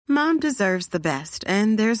Mom deserves the best,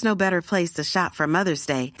 and there's no better place to shop for Mother's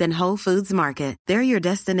Day than Whole Foods Market. They're your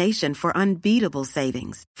destination for unbeatable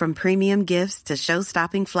savings, from premium gifts to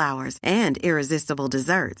show-stopping flowers and irresistible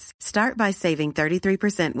desserts. Start by saving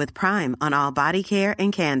 33% with Prime on all body care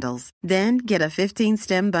and candles. Then get a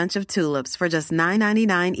 15-stem bunch of tulips for just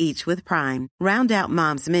 $9.99 each with Prime. Round out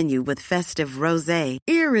Mom's menu with festive rosé,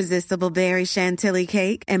 irresistible berry chantilly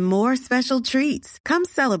cake, and more special treats. Come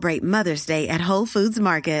celebrate Mother's Day at Whole Foods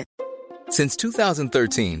Market. Since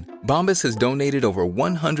 2013, Bombas has donated over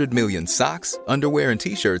 100 million socks, underwear, and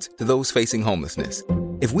T-shirts to those facing homelessness.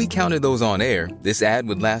 If we counted those on air, this ad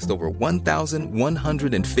would last over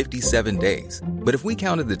 1,157 days. But if we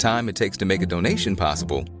counted the time it takes to make a donation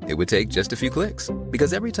possible, it would take just a few clicks.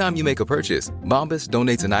 Because every time you make a purchase, Bombas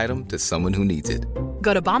donates an item to someone who needs it.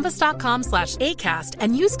 Go to bombas.com/ACAST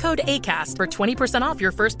and use code ACAST for 20% off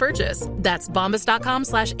your first purchase. That's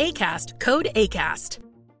bombas.com/ACAST, code ACAST.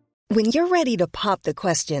 When you're ready to pop the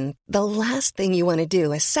question, the last thing you want to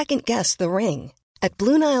do is second-guess the ring. At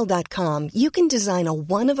BlueNile.com, you can design a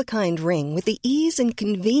one-of-a-kind ring with the ease and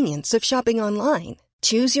convenience of shopping online.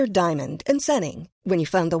 Choose your diamond and setting. When you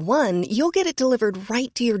find the one, you'll get it delivered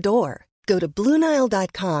right to your door. Go to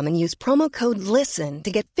BlueNile.com and use promo code LISTEN to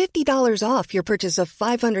get $50 off your purchase of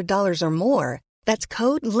 $500 or more. That's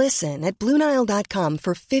code LISTEN at BlueNile.com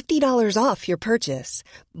for $50 off your purchase.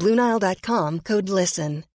 BlueNile.com, code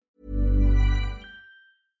LISTEN.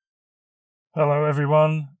 Hello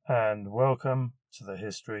everyone, and welcome to the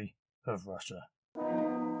history of Russia.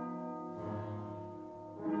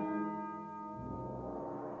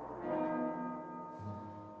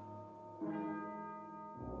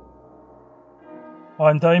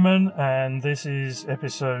 I'm Damon, and this is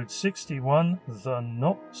episode 61, The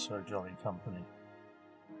Not So Jolly Company.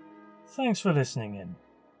 Thanks for listening in.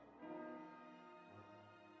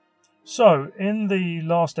 So, in the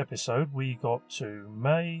last episode, we got to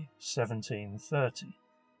May 1730.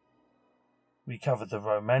 We covered the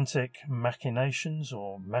romantic machinations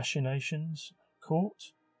at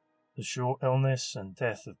court, the short illness and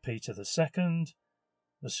death of Peter II,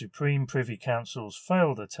 the Supreme Privy Council's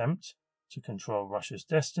failed attempt to control Russia's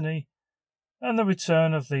destiny, and the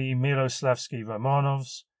return of the Miloslavsky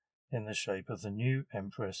Romanovs in the shape of the new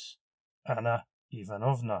Empress, Anna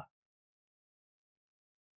Ivanovna.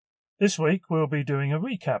 This week we'll be doing a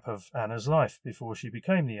recap of Anna's life before she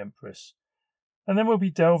became the Empress, and then we'll be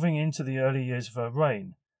delving into the early years of her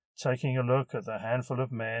reign, taking a look at the handful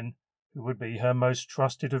of men who would be her most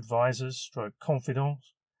trusted advisors /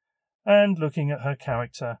 confidants, and looking at her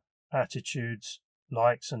character, attitudes,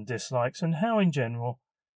 likes and dislikes, and how in general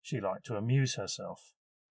she liked to amuse herself.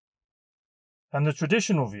 And the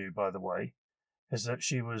traditional view, by the way, is that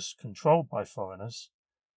she was controlled by foreigners,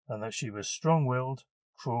 and that she was strong-willed,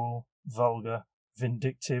 cruel, vulgar,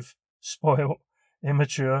 vindictive, spoilt,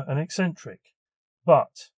 immature, and eccentric.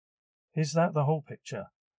 But is that the whole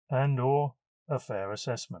picture, and/or a fair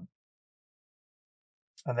assessment?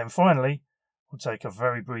 And then finally, we'll take a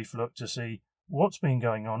very brief look to see what's been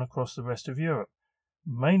going on across the rest of Europe,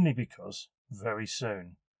 mainly because very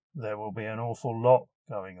soon there will be an awful lot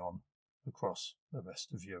going on across the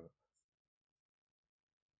rest of Europe.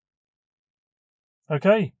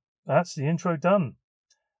 Okay, that's the intro done.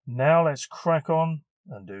 Now let's crack on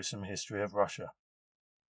and do some history of Russia.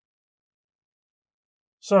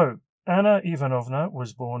 So, Anna Ivanovna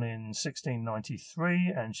was born in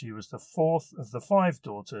 1693, and she was the fourth of the 5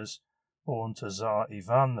 daughters born to Tsar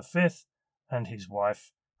Ivan V and his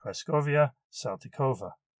wife Praskovia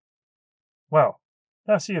Saltykova. Well,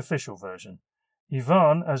 that's the official version.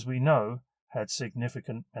 Ivan, as we know, had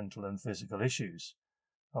significant mental and physical issues,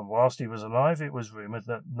 and whilst he was alive it was rumoured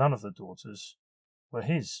that none of the daughters were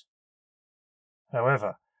his.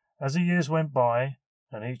 However, as the years went by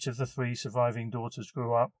and each of the 3 surviving daughters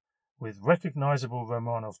grew up with recognisable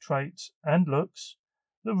Romanov traits and looks,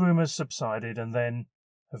 the rumours subsided and then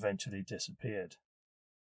eventually disappeared.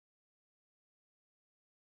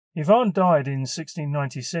 Ivan died in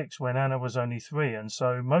 1696 when Anna was only 3, and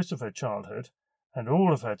so most of her childhood and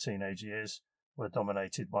all of her teenage years were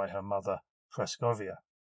dominated by her mother, Praskovia.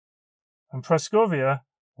 And Praskovia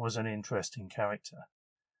was an interesting character.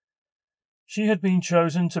 She had been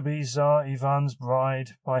chosen to be Tsar Ivan's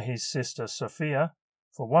bride by his sister Sophia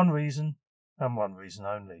for one reason and one reason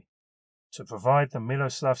only: to provide the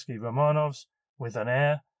Miloslavsky Romanovs with an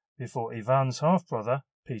heir before Ivan's half-brother,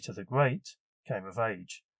 Peter the Great, came of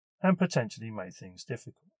age, and potentially made things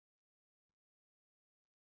difficult.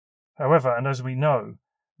 However, and as we know,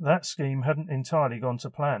 that scheme hadn't entirely gone to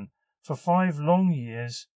plan. For 5 long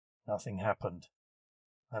years, nothing happened.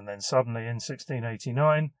 And then suddenly in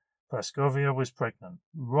 1689, Praskovia was pregnant,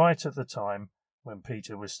 right at the time when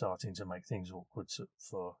Peter was starting to make things awkward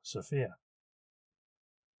for Sophia.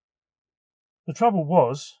 The trouble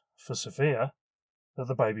was, for Sophia, that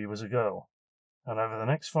the baby was a girl, and over the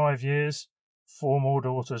next 5 years, 4 more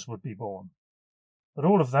daughters would be born. But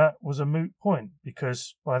all of that was a moot point,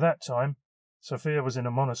 because by that time, Sophia was in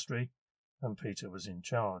a monastery and Peter was in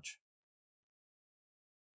charge.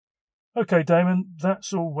 Okay, Damon,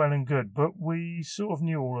 that's all well and good, but we sort of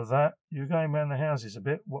knew all of that. You're going round the houses a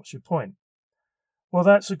bit. What's your point? Well,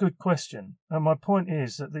 that's a good question, and my point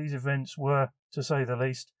is that these events were, to say the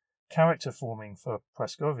least, character forming for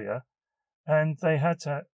Praskovia, and they had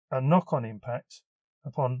a knock-on impact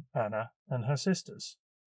upon Anna and her sisters.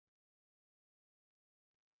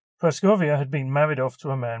 Praskovia had been married off to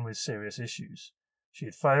a man with serious issues. She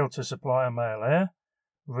had failed to supply a male heir.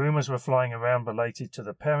 Rumours were flying around related to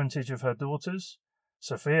the parentage of her daughters.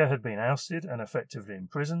 Sophia had been ousted and effectively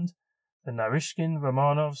imprisoned. The Narishkin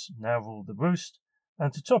Romanovs now ruled the roost,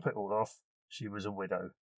 and to top it all off, she was a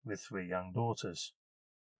widow with 3 young daughters.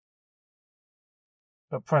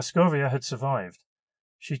 But Praskovia had survived.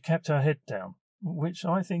 She'd kept her head down, which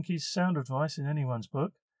I think is sound advice in anyone's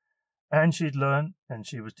book, and she'd learned, and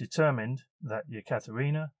she was determined, that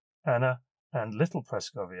Yekaterina, Anna, and little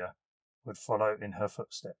Praskovia would follow in her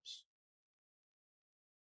footsteps.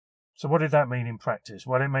 So what did that mean in practice?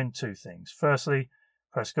 Well, it meant 2 things. Firstly,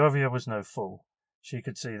 Praskovia was no fool. She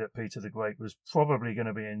could see that Peter the Great was probably going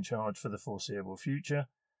to be in charge for the foreseeable future,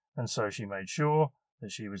 and so she made sure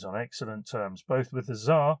that she was on excellent terms both with the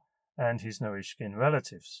Tsar and his Narishkin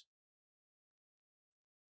relatives.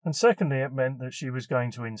 And secondly, it meant that she was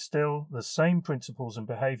going to instill the same principles and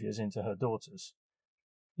behaviours into her daughters.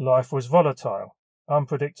 Life was volatile,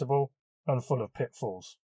 unpredictable, and full of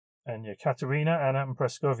pitfalls, and Yekaterina, Anna, and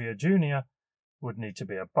Praskovia Jr. would need to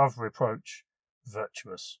be above reproach,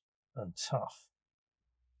 virtuous, and tough.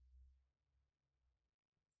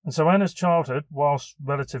 And so Anna's childhood, whilst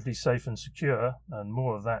relatively safe and secure, and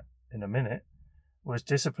more of that in a minute, was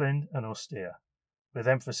disciplined and austere, with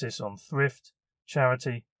emphasis on thrift,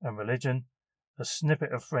 charity, and religion, a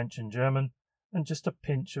snippet of French and German, and just a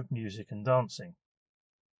pinch of music and dancing.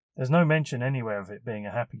 There's no mention anywhere of it being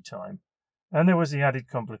a happy time, and there was the added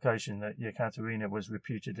complication that Yekaterina was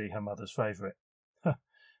reputedly her mother's favourite.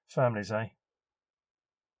 Families, eh?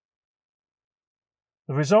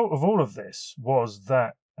 The result of all of this was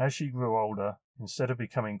that, as she grew older, instead of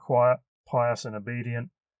becoming quiet, pious, and obedient,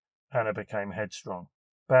 Anna became headstrong,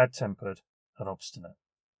 bad-tempered, and obstinate.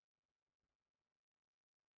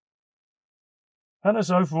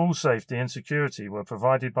 Anna's overall safety and security were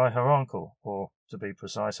provided by her uncle, or, to be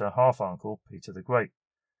precise, her half-uncle, Peter the Great.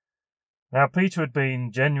 Now, Peter had been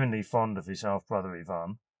genuinely fond of his half-brother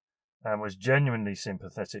Ivan, and was genuinely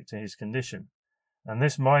sympathetic to his condition, and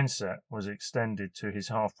this mindset was extended to his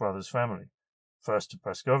half-brother's family, first to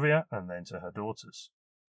Praskovia and then to her daughters.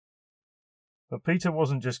 But Peter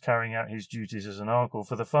wasn't just carrying out his duties as an uncle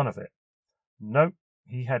for the fun of it. Nope,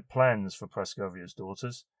 he had plans for Praskovia's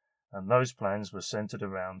daughters, and those plans were centered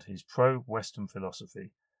around his pro-Western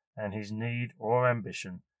philosophy and his need or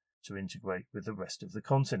ambition to integrate with the rest of the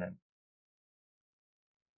continent.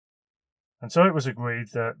 And so it was agreed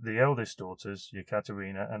that the eldest daughters,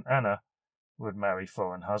 Yekaterina and Anna, would marry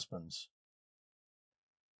foreign husbands.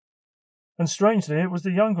 And strangely, it was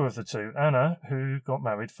the younger of the two, Anna, who got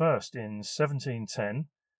married first in 1710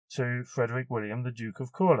 to Frederick William, the Duke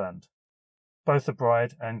of Courland. Both the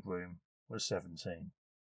bride and groom were 17.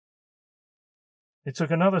 It took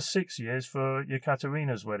another 6 years for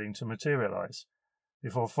Yekaterina's wedding to materialize,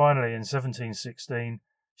 before finally in 1716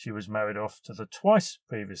 she was married off to the twice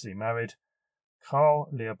previously married Karl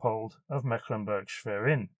Leopold of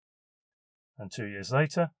Mecklenburg-Schwerin, and 2 years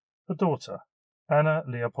later a daughter, Anna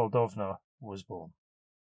Leopoldovna, was born.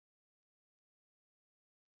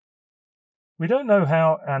 We don't know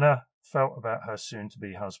how Anna felt about her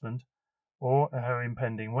soon-to-be husband or her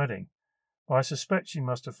impending wedding, but I suspect she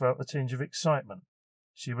must have felt a tinge of excitement.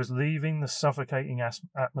 She was leaving the suffocating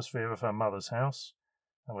atmosphere of her mother's house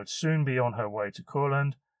and would soon be on her way to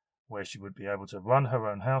Courland, where she would be able to run her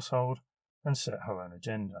own household and set her own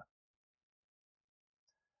agenda.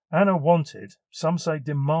 Anna wanted, some say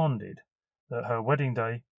demanded, that her wedding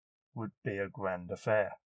day would be a grand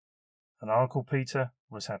affair, and Uncle Peter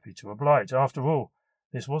was happy to oblige. After all,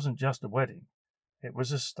 this wasn't just a wedding, it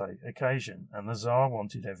was a state occasion, and the Tsar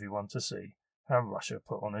wanted everyone to see how Russia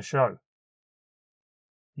put on a show.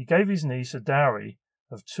 He gave his niece a dowry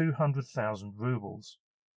of 200,000 rubles,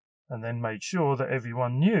 and then made sure that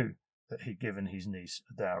everyone knew that he'd given his niece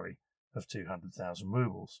a dowry of 200,000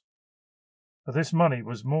 rubles. But this money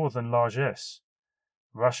was more than largesse.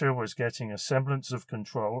 Russia was getting a semblance of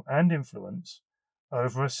control and influence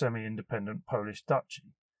over a semi-independent Polish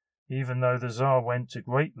duchy, even though the Tsar went to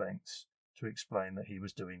great lengths to explain that he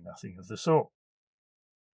was doing nothing of the sort.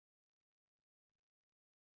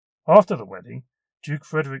 After the wedding, Duke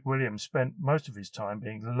Frederick William spent most of his time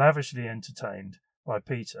being lavishly entertained by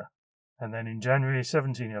Peter, and then in January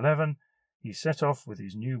 1711 he set off with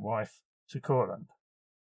his new wife to Courland.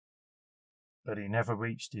 But he never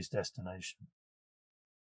reached his destination.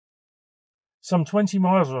 Some 20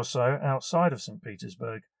 miles or so outside of St.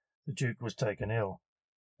 Petersburg, the Duke was taken ill,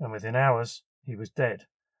 and within hours he was dead,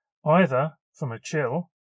 either from a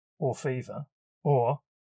chill or fever, or,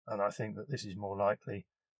 and I think that this is more likely,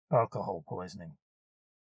 alcohol poisoning.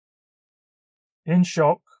 In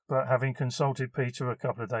shock, but having consulted Peter a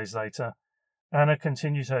couple of days later, Anna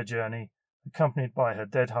continued her journey, accompanied by her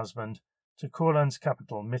dead husband, to Courland's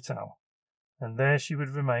capital, Mittal, and there she would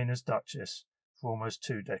remain as Duchess for almost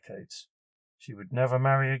 2 decades. She would never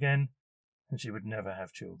marry again, and she would never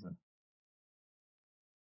have children.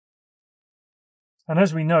 And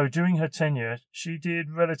as we know, during her tenure, she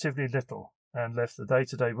did relatively little and left the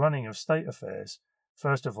day-to-day running of state affairs,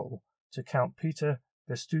 first of all, to Count Peter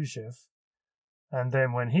Bestuchev, and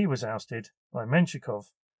then when he was ousted by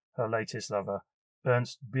Menshikov, her latest lover,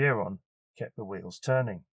 Ernst Bieron, kept the wheels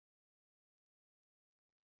turning.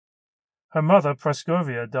 Her mother,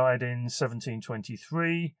 Praskovia, died in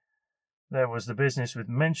 1723. There was the business with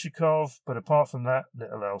Menshikov, but apart from that,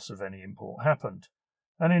 little else of any import happened.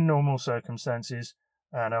 And in normal circumstances,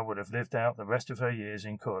 Anna would have lived out the rest of her years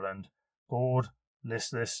in Courland, bored,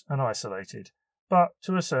 listless, and isolated, but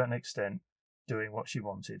to a certain extent, doing what she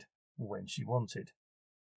wanted, when she wanted.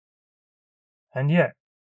 And yet,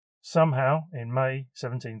 somehow, in May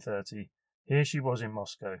 1730, here she was in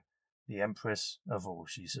Moscow, the empress of all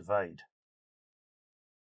she surveyed.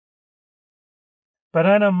 But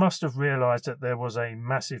Anna must have realized that there was a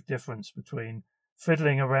massive difference between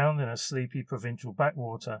fiddling around in a sleepy provincial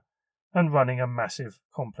backwater and running a massive,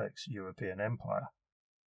 complex European empire.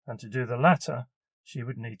 And to do the latter, she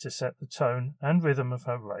would need to set the tone and rhythm of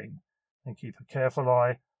her reign and keep a careful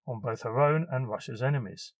eye on both her own and Russia's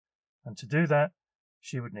enemies. And to do that,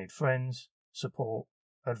 she would need friends, support,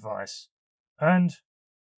 advice, and,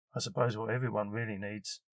 I suppose what everyone really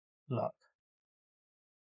needs, luck.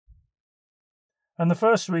 And the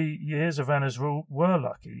first 3 years of Anna's rule were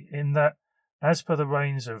lucky in that, as per the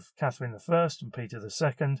reigns of Catherine I and Peter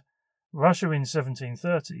II, Russia in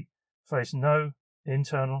 1730 faced no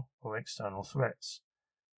internal or external threats,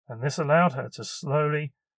 and this allowed her to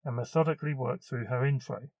slowly and methodically work through her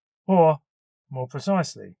intrigue. Or, more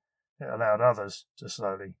precisely, it allowed others to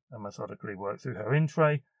slowly and methodically work through her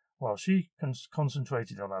intrigue while she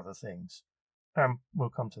concentrated on other things. And we'll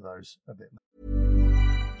come to those a bit later.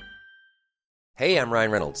 Hey, I'm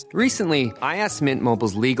Ryan Reynolds. Recently, I asked Mint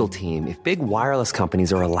Mobile's legal team if big wireless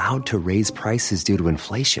companies are allowed to raise prices due to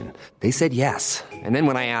inflation. They said yes. And then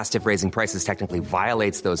when I asked if raising prices technically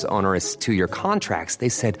violates those onerous 2-year contracts, they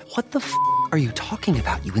said, "What the f*** are you talking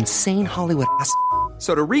about, you insane Hollywood ass?"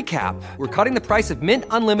 So to recap, we're cutting the price of Mint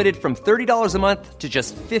Unlimited from $30 a month to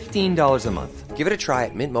just $15 a month. Give it a try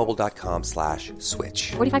at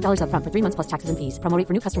mintmobile.com/switch. $45 up front for 3 months plus taxes and fees. Promo rate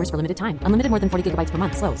for new customers for limited time. Unlimited more than 40 gigabytes per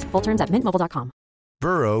month. Slows full terms at mintmobile.com.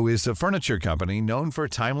 Burrow is a furniture company known for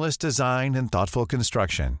timeless design and thoughtful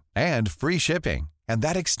construction, and free shipping, and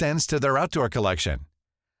that extends to their outdoor collection.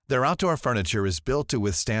 Their outdoor furniture is built to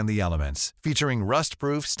withstand the elements, featuring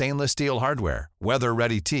rust-proof stainless steel hardware,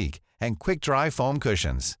 weather-ready teak, and quick-dry foam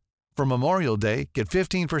cushions. For Memorial Day, get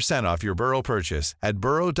 15% off your Burrow purchase at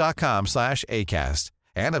burrow.com/acast,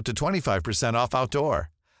 and up to 25% off outdoor.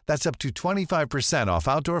 That's up to 25% off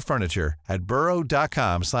outdoor furniture at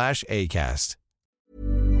burrow.com/acast.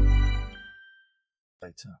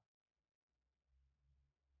 Later.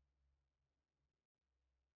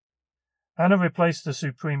 Anna replaced the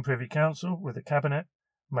Supreme Privy Council with a cabinet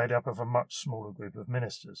made up of a much smaller group of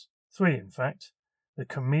ministers. 3, in fact. The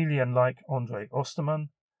chameleon-like Andrei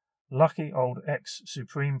Osterman, lucky old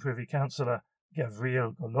ex-Supreme Privy Councillor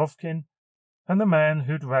Gavril Golovkin, and the man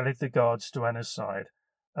who'd rallied the guards to Anna's side,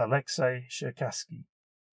 Alexei Cherkassky.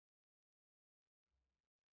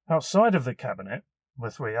 Outside of the cabinet were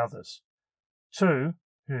 3 others. 2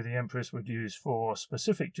 who the Empress would use for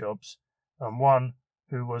specific jobs, and 1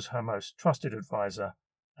 who was her most trusted advisor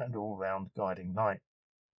and all-round guiding light.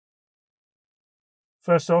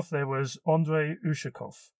 First off, there was Andrei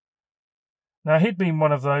Ushakov. Now, he'd been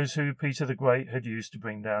one of those who Peter the Great had used to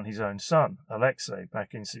bring down his own son, Alexei,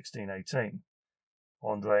 back in 1618.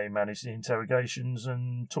 Andrei managed the interrogations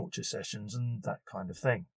and torture sessions and that kind of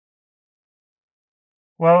thing.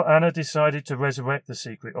 Well, Anna decided to resurrect the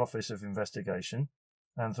Secret Office of Investigation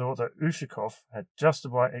and thought that Ushakov had just the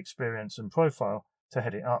right experience and profile to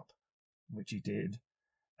head it up, which he did,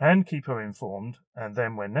 and keep her informed, and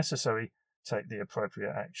then, when necessary, take the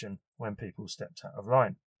appropriate action when people stepped out of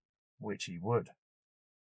line, which he would.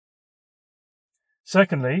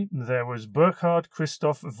 Secondly, there was Burkhard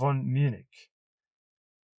Christoph von Munich.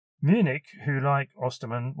 Munich, who, like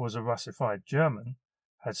Osterman, was a Russified German,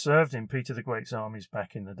 had served in Peter the Great's armies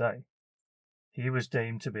back in the day. He was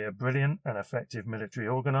deemed to be a brilliant and effective military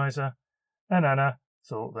organizer, and Anna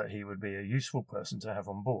thought that he would be a useful person to have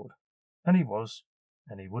on board. And he was,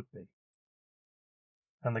 and he would be.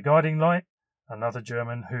 And the guiding light, another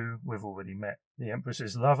German who we've already met, the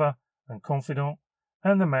Empress's lover and confidant,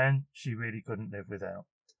 and the man she really couldn't live without,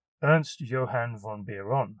 Ernst Johann von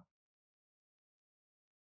Biron.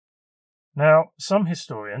 Now, some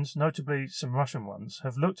historians, notably some Russian ones,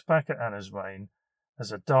 have looked back at Anna's reign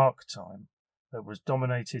as a dark time that was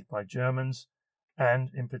dominated by Germans and,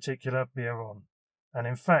 in particular, Biron. And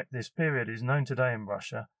in fact, this period is known today in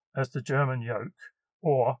Russia as the German Yoke,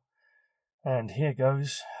 or, and here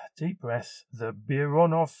goes, deep breath, the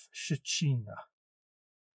Bironov-Shchina.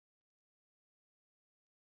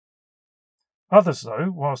 Others, though,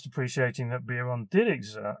 whilst appreciating that Biron did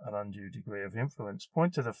exert an undue degree of influence,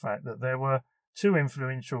 point to the fact that there were two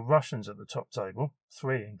influential Russians at the top table,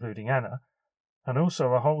 three including Anna, and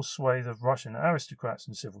also a whole swathe of Russian aristocrats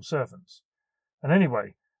and civil servants. And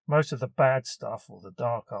anyway, most of the bad stuff, or the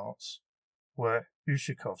dark arts, were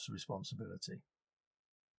Ushakov's responsibility.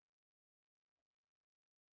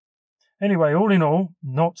 Anyway, all in all,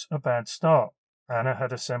 not a bad start. Anna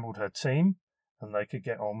had assembled her team, and they could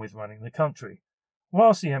get on with running the country,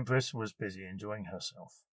 whilst the Empress was busy enjoying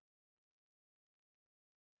herself.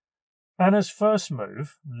 Anna's first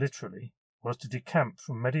move, literally, was to decamp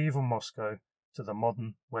from medieval Moscow to the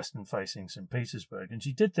modern western-facing St. Petersburg, and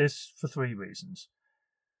she did this for three reasons.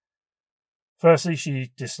 Firstly,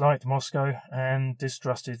 she disliked Moscow and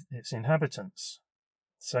distrusted its inhabitants.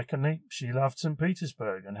 Secondly, she loved St.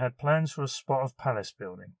 Petersburg and had plans for a spot of palace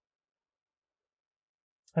building.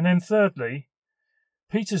 And then thirdly,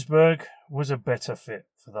 Petersburg was a better fit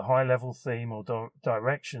for the high-level theme or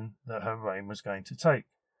direction that her reign was going to take,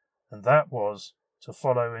 and that was to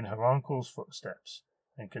follow in her uncle's footsteps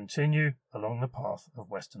and continue along the path of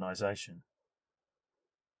westernization.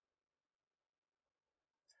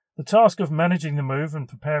 The task of managing the move and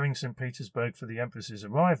preparing St. Petersburg for the Empress's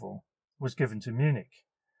arrival was given to Munich,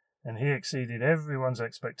 and he exceeded everyone's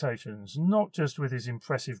expectations, not just with his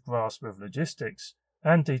impressive grasp of logistics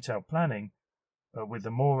and detailed planning, but with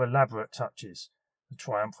the more elaborate touches, the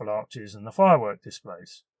triumphal arches and the firework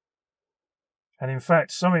displays. And in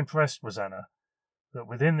fact, so impressed was Anna that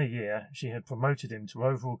within the year she had promoted him to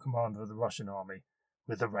overall commander of the Russian army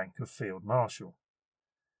with the rank of Field Marshal.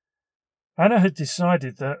 Anna had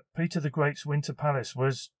decided that Peter the Great's Winter Palace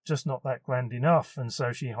was just not that grand enough, and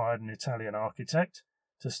so she hired an Italian architect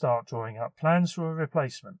to start drawing up plans for a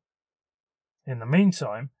replacement. In the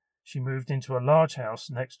meantime, she moved into a large house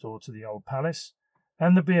next door to the old palace,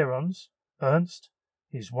 and the Birons, Ernst,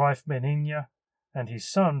 his wife Benigna, and his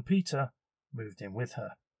son Peter moved in with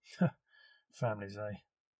her. Families, eh?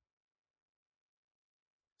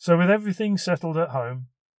 So with everything settled at home,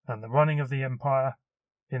 and the running of the empire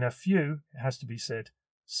in a few, it has to be said,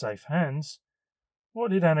 safe hands, what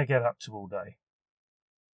did Anna get up to all day?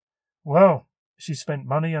 Well, she spent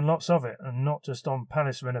money and lots of it, and not just on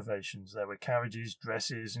palace renovations. There were carriages,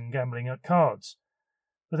 dresses, and gambling at cards.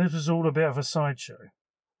 But it was all a bit of a sideshow.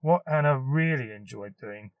 What Anna really enjoyed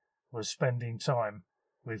doing was spending time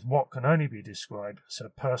with what can only be described as her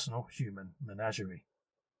personal human menagerie.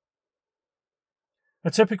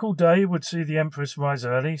 A typical day would see the Empress rise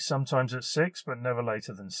early, sometimes at 6, but never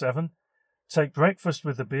later than 7, take breakfast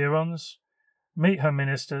with the Birons, meet her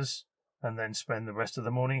ministers, and then spend the rest of the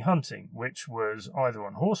morning hunting, which was either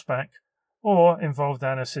on horseback or involved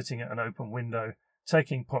Anna sitting at an open window,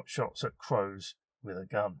 taking pot shots at crows with a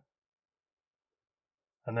gun.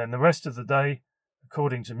 And then the rest of the day,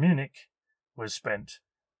 according to Munich, was spent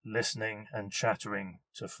listening and chattering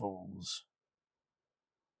to fools.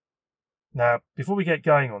 Now, before we get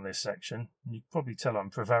going on this section, you can probably tell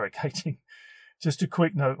I'm prevaricating. Just a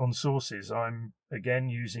quick note on sources. I'm again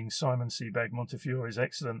using Simon Sebag Montefiore's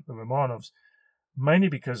excellent The Romanovs, mainly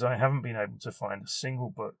because I haven't been able to find a single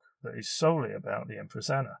book that is solely about the Empress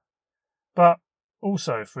Anna, but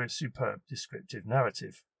also for its superb descriptive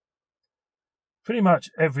narrative. Pretty much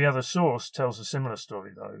every other source tells a similar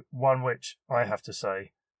story, though, one which, I have to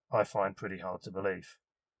say, I find pretty hard to believe.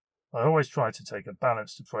 I always try to take a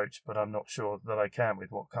balanced approach, but I'm not sure that I can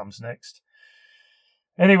with what comes next.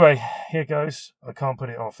 Anyway, here goes. I can't put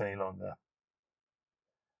it off any longer.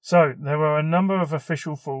 So, there were a number of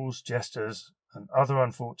official fools, jesters, and other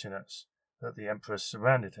unfortunates that the Empress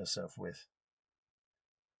surrounded herself with.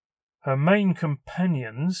 Her main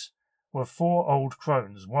companions were 4 old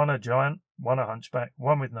crones, one a giant, one a hunchback,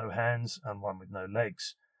 one with no hands, and one with no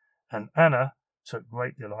legs, and Anna took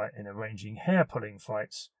great delight in arranging hair-pulling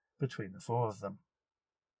fights between the 4 of them.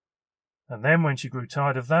 And then, when she grew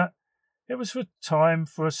tired of that, it was time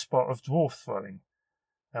for a spot of dwarf throwing,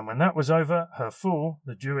 and when that was over, her fool,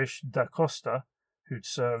 the Jewish Da Costa, who'd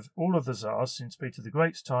served all of the Tsars since Peter the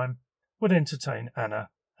Great's time, would entertain Anna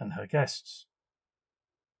and her guests.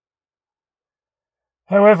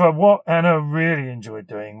 However, what Anna really enjoyed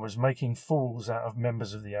doing was making fools out of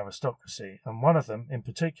members of the aristocracy, and one of them, in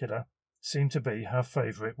particular, seemed to be her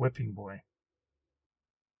favourite whipping boy.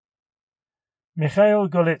 Mikhail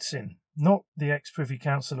Golitsyn, not the ex-privy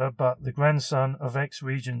councillor but the grandson of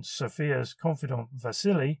ex-regent Sophia's confidant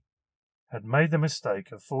Vasily, had made the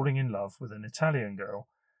mistake of falling in love with an Italian girl,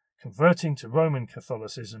 converting to Roman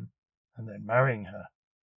Catholicism, and then marrying her.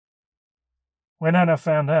 When Anna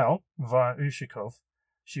found out, via Ushakov,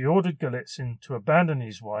 she ordered Golitsyn to abandon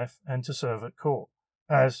his wife and to serve at court,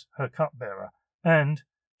 as her cupbearer and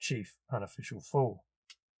chief unofficial fool.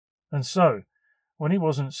 And so, when he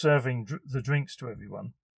wasn't serving the drinks to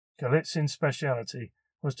everyone, Golitsyn's speciality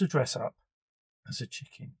was to dress up as a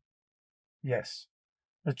chicken. Yes,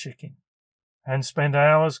 a chicken. And spend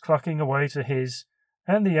hours clucking away to his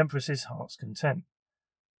and the Empress's heart's content.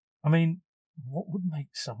 I mean, what would make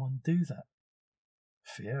someone do that?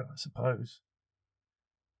 Fear, I suppose.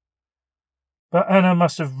 But Anna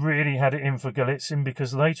must have really had it in for Golitsyn,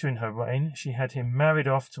 because later in her reign she had him married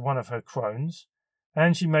off to one of her crones,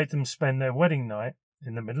 and she made them spend their wedding night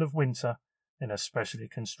in the middle of winter in a specially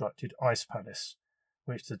constructed ice palace,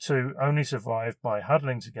 which the two only survived by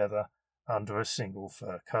huddling together under a single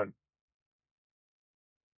fur coat.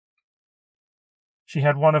 She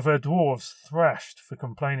had one of her dwarves thrashed for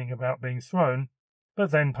complaining about being thrown,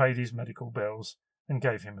 but then paid his medical bills and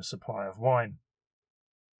gave him a supply of wine.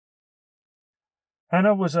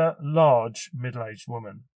 Anna was a large, middle-aged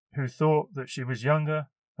woman who thought that she was younger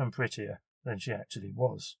and prettier than she actually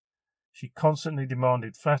was. She constantly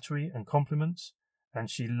demanded flattery and compliments, and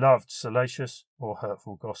she loved salacious or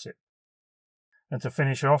hurtful gossip. And to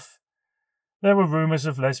finish off, there were rumours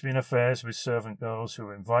of lesbian affairs with servant girls who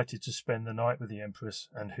were invited to spend the night with the Empress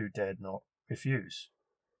and who dared not refuse.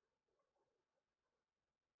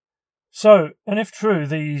 So, and if true,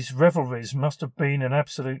 these revelries must have been an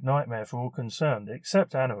absolute nightmare for all concerned,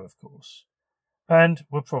 except Anna, of course, and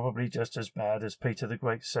were probably just as bad as Peter the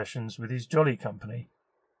Great's sessions with his jolly company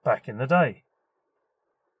back in the day.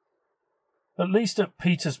 At least at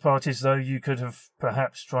Peter's parties, though, you could have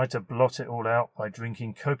perhaps tried to blot it all out by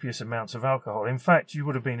drinking copious amounts of alcohol. In fact, you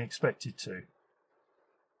would have been expected to.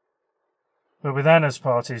 But with Anna's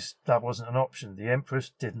parties, that wasn't an option. The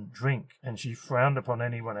Empress didn't drink, and she frowned upon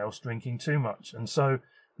anyone else drinking too much, and so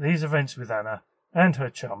these events with Anna and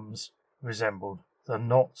her chums resembled the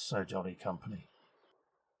not-so-jolly company.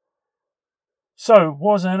 So,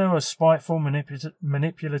 was Anna a spiteful,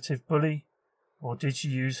 manipulative bully, or did she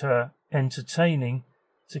use her entertaining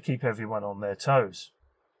to keep everyone on their toes?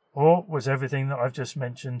 Or was everything that I've just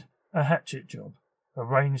mentioned a hatchet job,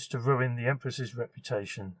 arranged to ruin the Empress's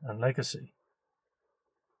reputation and legacy?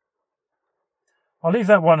 I'll leave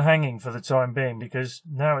that one hanging for the time being, because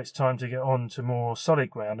now it's time to get on to more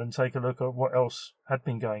solid ground and take a look at what else had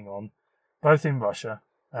been going on, both in Russia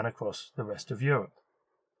and across the rest of Europe.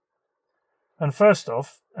 And first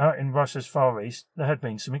off, out in Russia's Far East, there had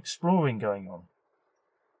been some exploring going on.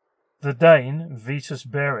 The Dane Vitus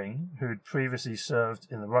Bering, who had previously served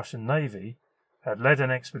in the Russian Navy, had led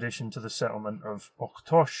an expedition to the settlement of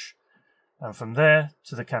Okhotsk, and from there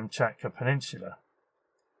to the Kamchatka Peninsula.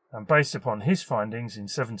 And based upon his findings in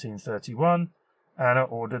 1731, Anna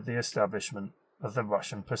ordered the establishment of the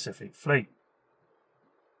Russian Pacific Fleet.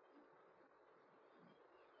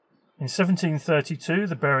 In 1732,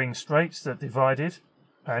 the Bering Straits that divided,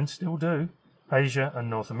 and still do, Asia and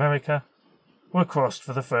North America, were crossed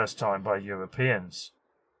for the first time by Europeans.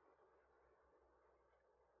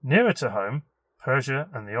 Nearer to home, Persia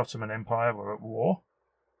and the Ottoman Empire were at war.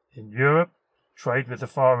 In Europe, trade with the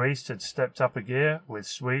Far East had stepped up a gear, with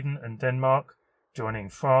Sweden and Denmark joining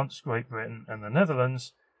France, Great Britain and the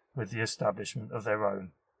Netherlands with the establishment of their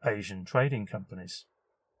own Asian trading companies.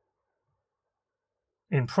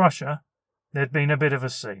 In Prussia, there had been a bit of a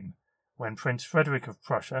scene when Prince Frederick of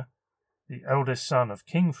Prussia, the eldest son of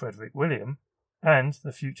King Frederick William and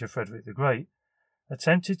the future Frederick the Great,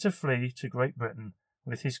 attempted to flee to Great Britain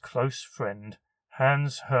with his close friend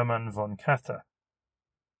Hans Hermann von Katter.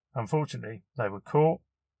 Unfortunately, they were caught,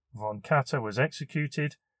 von Katter was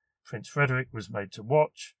executed, Prince Frederick was made to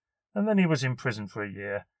watch, and then he was in prison for a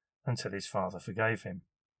year until his father forgave him.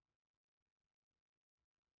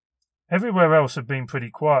 Everywhere else had been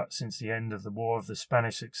pretty quiet since the end of the War of the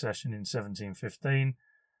Spanish Succession in 1715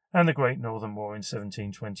 and the Great Northern War in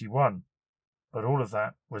 1721. But all of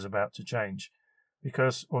that was about to change,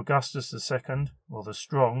 because Augustus II, or the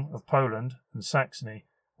Strong of Poland and Saxony,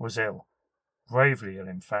 was ill, gravely ill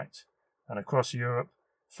in fact, and across Europe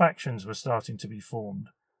factions were starting to be formed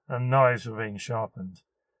and knives were being sharpened.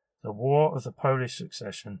 The War of the Polish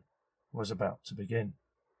Succession was about to begin.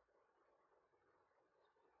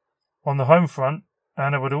 On the home front,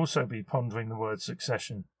 Anna would also be pondering the word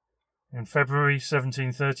succession. In February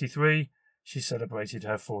 1733, she celebrated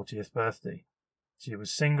her 40th birthday. She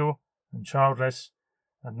was single and childless,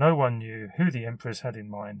 and no one knew who the Empress had in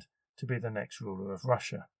mind to be the next ruler of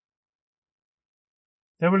Russia.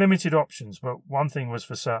 There were limited options, but one thing was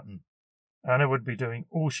for certain. Anna would be doing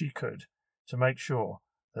all she could to make sure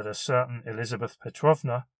that a certain Elizabeth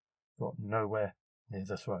Petrovna got nowhere near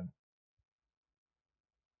the throne.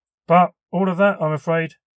 But all of that, I'm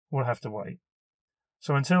afraid, will have to wait.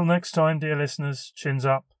 So until next time, dear listeners, chins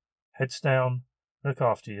up, heads down, look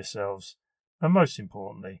after yourselves, and most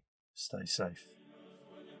importantly, stay safe.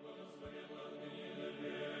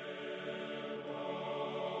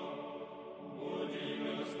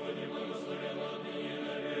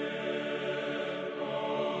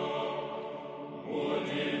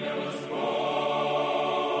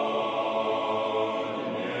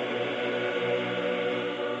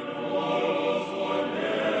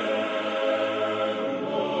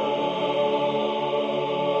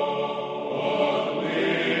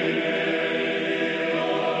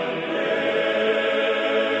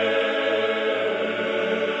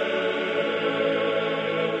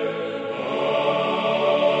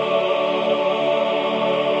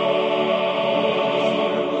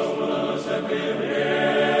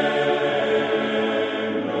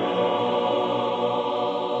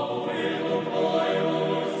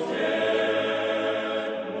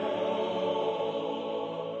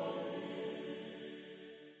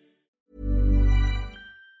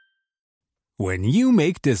 When you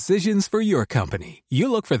make decisions for your company, you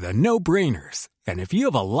look for the no-brainers. And if you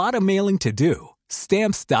have a lot of mailing to do,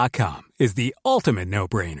 Stamps.com is the ultimate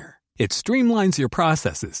no-brainer. It streamlines your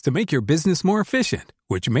processes to make your business more efficient,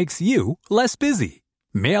 which makes you less busy.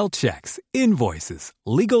 Mail checks, invoices,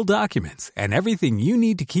 legal documents, and everything you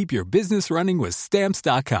need to keep your business running with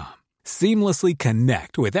Stamps.com. Seamlessly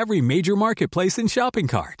connect with every major marketplace and shopping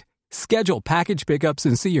cart. Schedule package pickups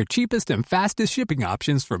and see your cheapest and fastest shipping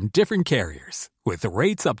options from different carriers, with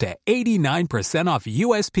rates up to 89% off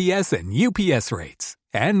USPS and UPS rates.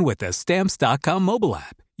 And with the Stamps.com mobile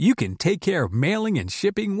app, you can take care of mailing and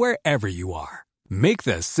shipping wherever you are. Make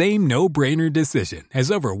the same no-brainer decision as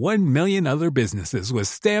over 1 million other businesses with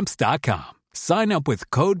Stamps.com. Sign up with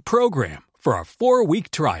code PROGRAM for a 4-week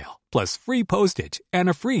trial, plus free postage and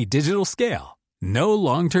a free digital scale. No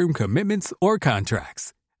long-term commitments or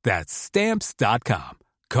contracts. That's Stamps.com.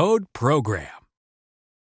 Code PROGRAM.